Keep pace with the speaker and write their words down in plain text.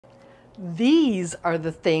These are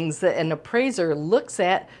the things that an appraiser looks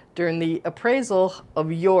at during the appraisal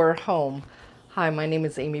of your home. Hi, my name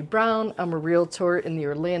is Amy Brown. I'm a realtor in the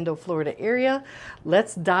Orlando, Florida area.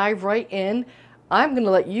 Let's dive right in. I'm going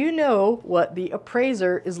to let you know what the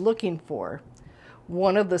appraiser is looking for.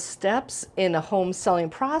 One of the steps in a home selling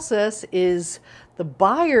process is the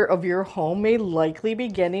buyer of your home may likely be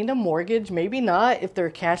getting a mortgage, maybe not. If they're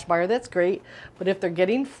a cash buyer, that's great. But if they're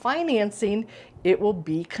getting financing, it will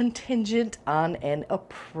be contingent on an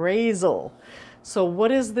appraisal. So what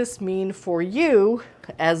does this mean for you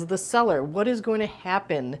as the seller? What is going to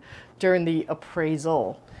happen during the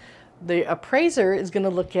appraisal? The appraiser is going to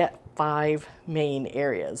look at 5 main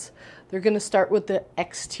areas. They're going to start with the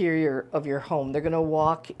exterior of your home. They're going to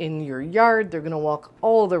walk in your yard. They're going to walk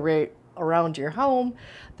all the way around your home.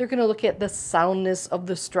 They're going to look at the soundness of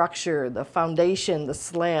the structure, the foundation, the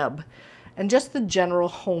slab, and just the general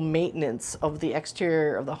home maintenance of the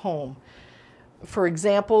exterior of the home. For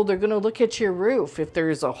example, they're going to look at your roof. If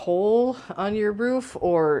there's a hole on your roof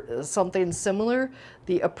or something similar,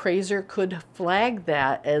 the appraiser could flag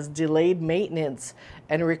that as delayed maintenance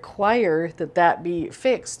and require that that be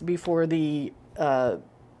fixed before the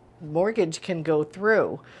mortgage can go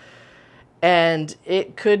through. And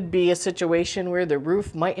it could be a situation where the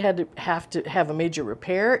roof might have to have a major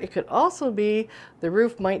repair. It could also be the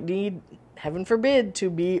roof might need, heaven forbid, to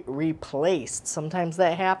be replaced. Sometimes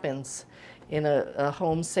that happens in a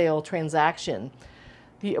home sale transaction.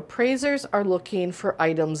 The appraisers are looking for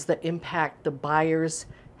items that impact the buyer's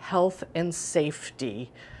health and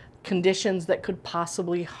safety, conditions that could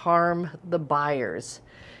possibly harm the buyers.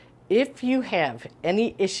 If you have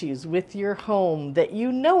any issues with your home that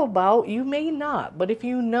you know about, you may not, but if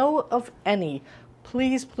you know of any,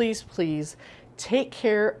 please, please, please take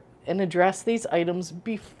care and address these items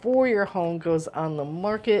before your home goes on the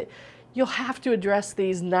market. You'll have to address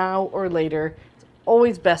these now or later. It's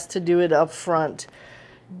always best to do it up front.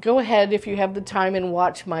 Go ahead if you have the time and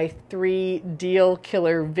watch my 3 deal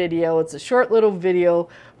killer video. It's a short little video,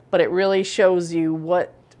 but it really shows you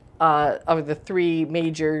what are the 3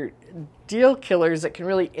 major deal killers that can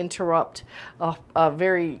really interrupt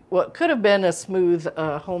what could have been a smooth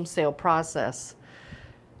home sale process.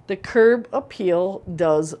 The curb appeal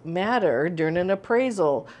does matter during an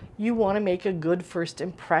appraisal. You want to make a good first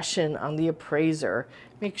impression on the appraiser.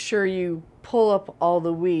 Make sure you pull up all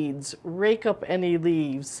the weeds, rake up any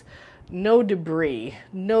leaves, no debris,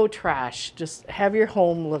 no trash. Just have your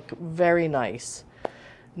home look very nice.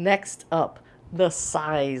 Next up, the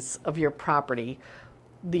size of your property.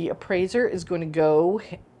 The appraiser is going to go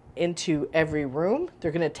into every room.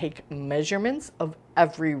 They're going to take measurements of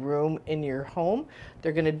every room in your home.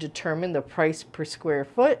 They're going to determine the price per square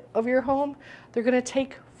foot of your home. They're going to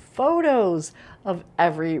take photos of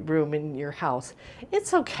every room in your house.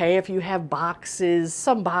 It's okay if you have boxes,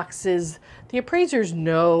 some boxes. The appraisers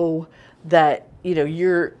know that,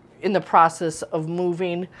 you're in the process of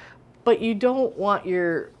moving, but you don't want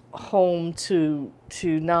your home to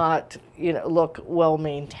not look well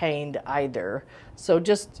maintained either. So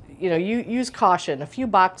just you use caution. A few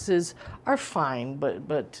boxes are fine,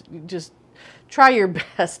 but just try your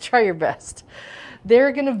best.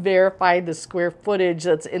 They're going to verify the square footage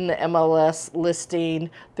that's in the MLS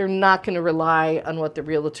listing. They're not going to rely on what the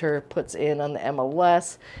realtor puts in on the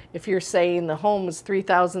MLS. If you're saying the home is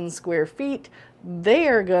 3,000 square feet, they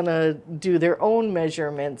are going to do their own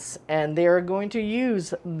measurements and they're going to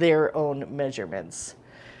use their own measurements.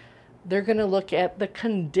 They're going to look at the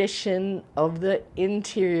condition of the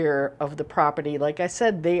interior of the property. Like I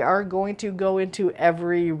said, they are going to go into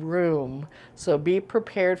every room. So be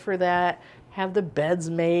prepared for that. Have the beds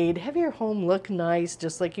made. Have your home look nice,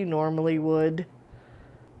 just like you normally would.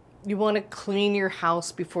 You want to clean your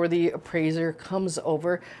house before the appraiser comes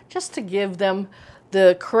over, just to give them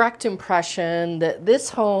the correct impression that this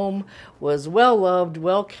home was well loved,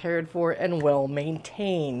 well cared for, and well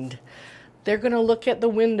maintained. They're going to look at the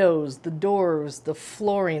windows, the doors, the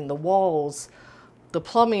flooring, the walls, the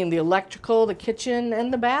plumbing, the electrical, the kitchen,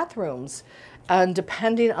 and the bathrooms. And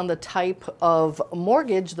depending on the type of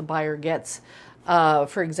mortgage the buyer gets,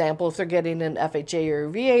 for example, if they're getting an FHA or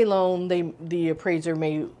VA loan, the appraiser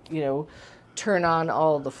may, turn on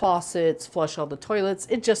all the faucets, flush all the toilets.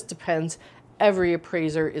 It just depends. Every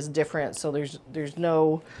appraiser is different, so there's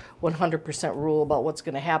no 100% rule about what's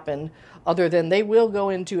going to happen, other than they will go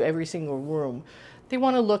into every single room. They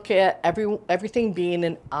want to look at everything being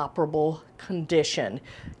in operable condition.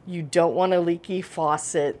 You don't want a leaky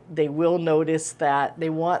faucet. They will notice that.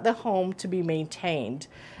 They want the home to be maintained,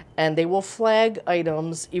 and they will flag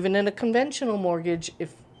items, even in a conventional mortgage,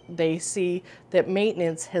 if they see that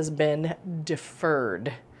maintenance has been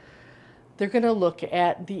deferred. They're going to look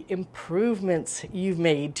at the improvements you've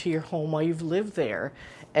made to your home while you've lived there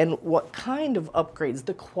and what kind of upgrades,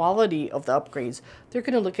 the quality of the upgrades. They're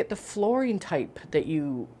going to look at the flooring type that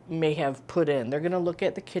you may have put in. They're going to look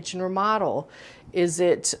at the kitchen remodel. Is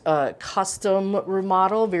it a custom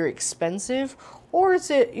remodel, very expensive, or is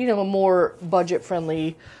it, you know, a more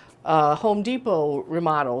budget-friendly Home Depot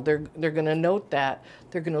remodel? They're going to note that.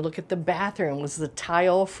 They're going to look at the bathroom. Was the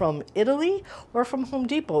tile from Italy or from Home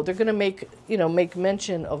Depot? They're going to make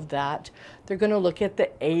mention of that. They're going to look at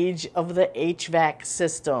the age of the HVAC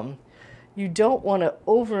system. You don't want to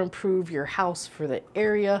over improve your house for the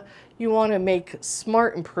area. You want to make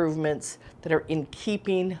smart improvements that are in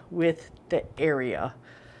keeping with the area.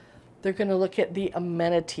 They're going to look at the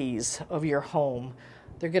amenities of your home.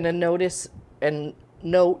 They're going to notice and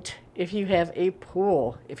note if you have a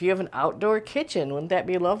pool, if you have an outdoor kitchen, wouldn't that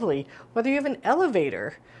be lovely? Whether you have an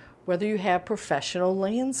elevator, whether you have professional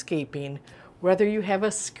landscaping, whether you have a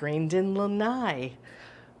screened-in lanai,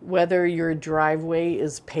 whether your driveway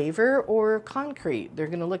is paver or concrete. They're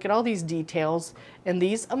going to look at all these details, and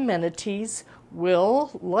these amenities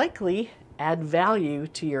will likely add value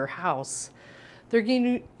to your house.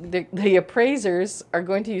 The appraisers are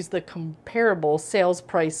going to use the comparable sales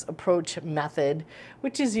price approach method,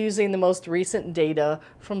 which is using the most recent data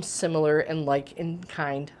from similar and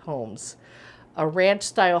like-in-kind homes. A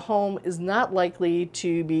ranch-style home is not likely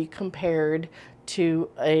to be compared to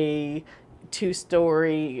a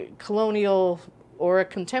two-story colonial or a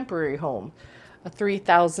contemporary home. A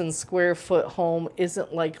 3,000 square foot home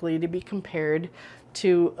isn't likely to be compared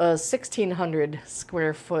to a 1,600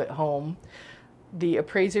 square foot home. The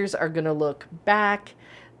appraisers are going to look back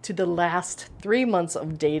to the last 3 months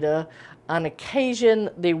of data. On occasion,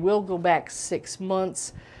 they will go back 6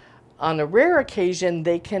 months. On a rare occasion,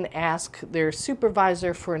 they can ask their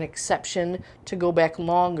supervisor for an exception to go back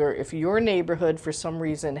longer if your neighborhood, for some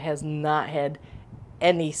reason, has not had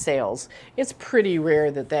any sales. It's pretty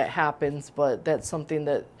rare that that happens, but that's something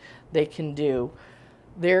that they can do.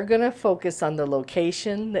 They're going to focus on the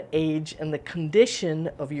location, the age, and the condition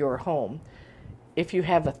of your home. If you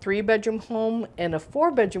have a 3-bedroom home and a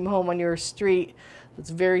 4-bedroom home on your street that's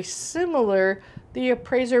very similar, the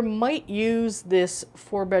appraiser might use this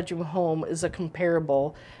 4-bedroom home as a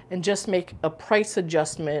comparable and just make a price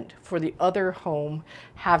adjustment for the other home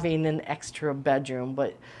having an extra bedroom.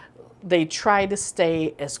 But they try to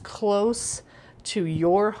stay as close to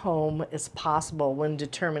your home as possible when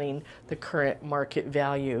determining the current market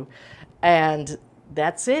value. And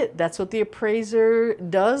that's it. That's what the appraiser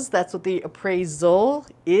does. That's what the appraisal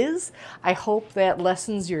is. I hope that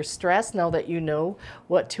lessens your stress now that you know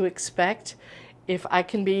what to expect. If I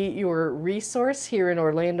can be your resource here in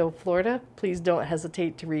Orlando, Florida, please don't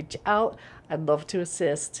hesitate to reach out. I'd love to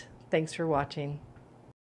assist. Thanks for watching.